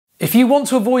If you want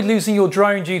to avoid losing your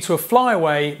drone due to a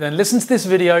flyaway, then listen to this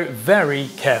video very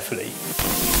carefully.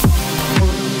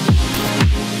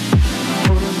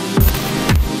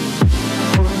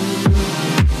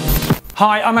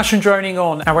 Hi, I'm Ash from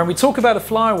DroningON, and when we talk about a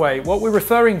flyaway, what we're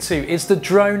referring to is the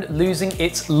drone losing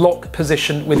its lock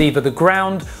position with either the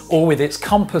ground or with its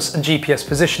compass and GPS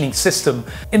positioning system.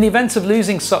 In the event of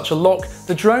losing such a lock,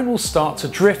 the drone will start to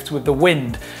drift with the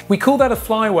wind. We call that a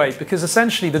flyaway because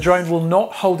essentially the drone will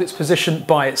not hold its position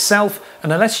by itself,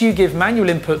 and unless you give manual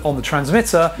input on the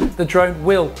transmitter, the drone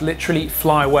will literally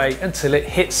fly away until it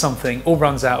hits something or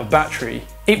runs out of battery.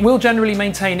 It will generally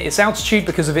maintain its altitude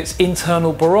because of its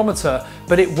internal barometer,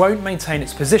 but it won't maintain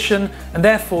its position, and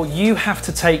therefore you have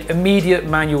to take immediate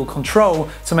manual control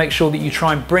to make sure that you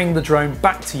try and bring the drone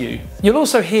back to you. You'll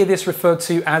also hear this referred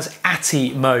to as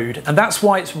ATTI mode, and that's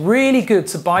why it's really good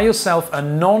to buy yourself a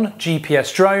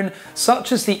non-GPS drone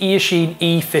such as the Eachine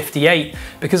E58,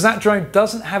 because that drone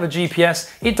doesn't have a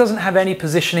GPS, it doesn't have any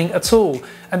positioning at all,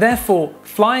 and therefore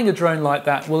flying a drone like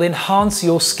that will enhance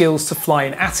your skills to fly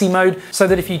in ATTI mode, so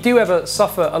that if you do ever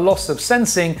suffer a loss of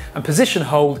sensing and position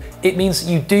hold, it means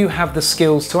you do have the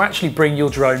skills to actually bring your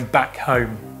drone back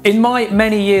home. In my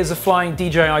many years of flying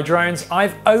DJI drones,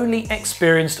 I've only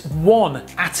experienced one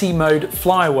ATTI mode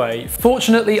flyaway.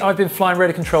 Fortunately, I've been flying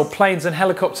radar controlled planes and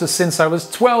helicopters since I was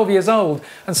 12 years old,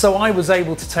 and so I was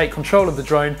able to take control of the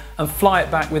drone and fly it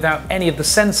back without any of the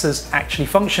sensors actually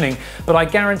functioning. But I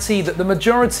guarantee that the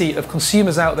majority of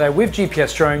consumers out there with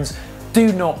GPS drones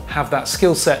do not have that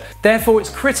skill set. Therefore, it's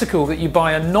critical that you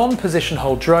buy a non-position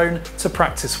hold drone to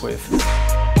practice with.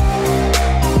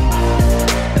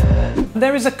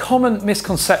 There is a common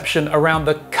misconception around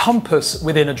the compass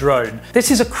within a drone.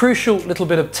 This is a crucial little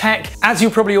bit of tech. As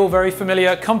you're probably all very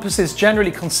familiar, compasses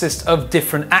generally consist of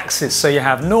different axes. So you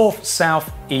have north,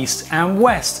 south, east, and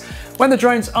west. When the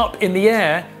drone's up in the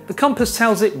air, the compass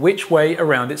tells it which way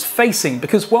around it's facing,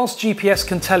 because whilst GPS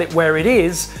can tell it where it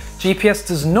is, GPS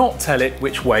does not tell it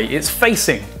which way it's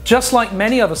facing. Just like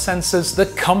many other sensors, the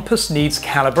compass needs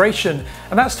calibration,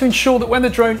 and that's to ensure that when the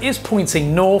drone is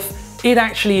pointing north, it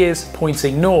actually is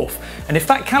pointing north. And if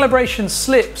that calibration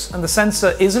slips and the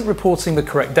sensor isn't reporting the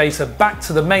correct data back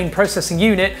to the main processing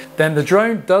unit, then the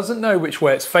drone doesn't know which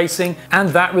way it's facing, and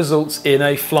that results in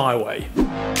a flyaway.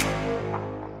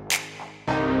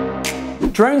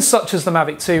 Drones such as the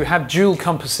Mavic 2 have dual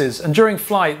compasses, and during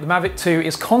flight the Mavic 2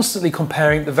 is constantly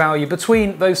comparing the value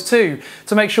between those two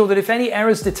to make sure that if any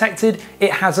errors detected,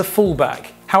 it has a fallback.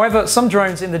 However, some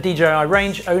drones in the DJI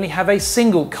range only have a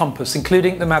single compass,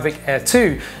 including the Mavic Air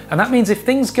 2, and that means if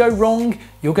things go wrong,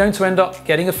 you're going to end up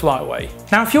getting a flyaway.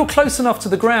 Now, if you're close enough to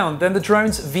the ground, then the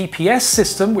drone's VPS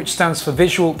system, which stands for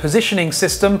Visual Positioning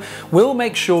System, will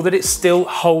make sure that it still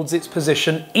holds its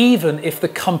position even if the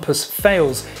compass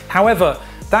fails. However,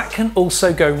 that can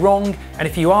also go wrong, and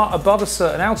if you are above a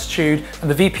certain altitude and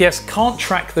the VPS can't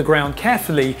track the ground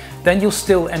carefully, then you'll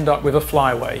still end up with a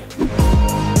flyaway.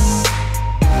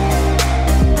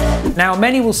 Now,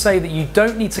 many will say that you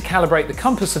don't need to calibrate the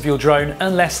compass of your drone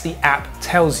unless the app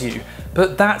tells you,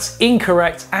 but that's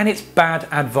incorrect and it's bad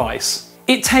advice.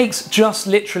 It takes just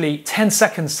literally 10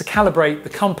 seconds to calibrate the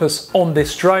compass on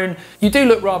this drone. You do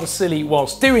look rather silly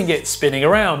whilst doing it, spinning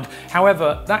around.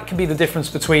 However, that can be the difference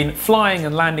between flying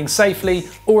and landing safely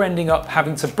or ending up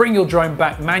having to bring your drone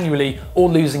back manually or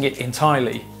losing it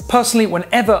entirely. Personally,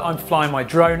 whenever I'm flying my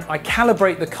drone, I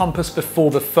calibrate the compass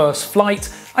before the first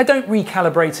flight. I don't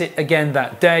recalibrate it again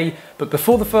that day, but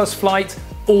before the first flight,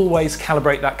 always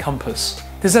calibrate that compass.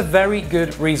 There's a very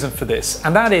good reason for this,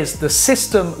 and that is the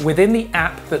system within the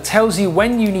app that tells you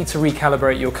when you need to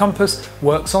recalibrate your compass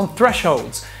works on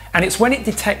thresholds. And it's when it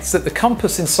detects that the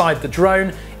compass inside the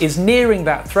drone is nearing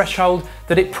that threshold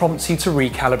that it prompts you to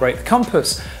recalibrate the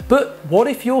compass. But what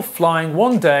if you're flying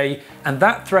one day and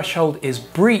that threshold is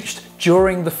breached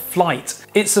during the flight?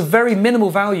 It's a very minimal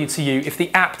value to you if the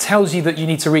app tells you that you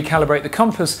need to recalibrate the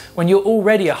compass when you're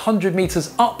already 100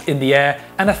 meters up in the air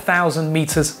and 1,000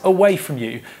 meters away from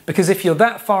you. Because if you're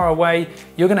that far away,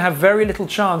 you're going to have very little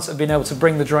chance of being able to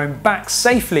bring the drone back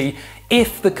safely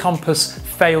if the compass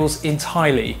fails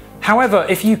entirely. However,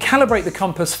 if you calibrate the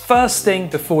compass first thing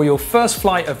before your first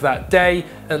flight of that day,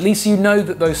 at least you know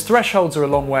that those thresholds are a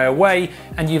long way away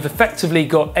and you've effectively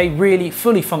got a really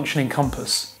fully functioning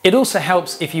compass. It also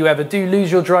helps if you ever do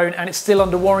lose your drone and it's still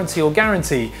under warranty or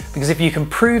guarantee, because if you can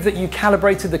prove that you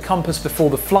calibrated the compass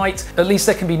before the flight, at least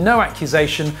there can be no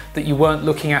accusation that you weren't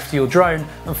looking after your drone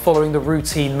and following the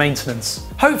routine maintenance.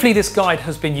 Hopefully this guide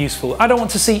has been useful. I don't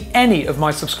want to see any of my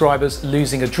subscribers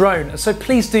losing a drone, so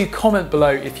please do comment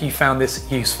below if you found this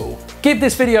useful. Give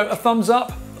this video a thumbs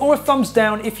up. or a thumbs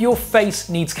down if your face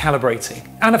needs calibrating.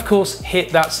 And of course, hit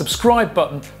that subscribe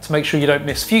button to make sure you don't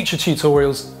miss future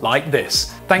tutorials like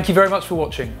this. Thank you very much for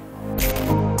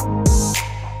watching.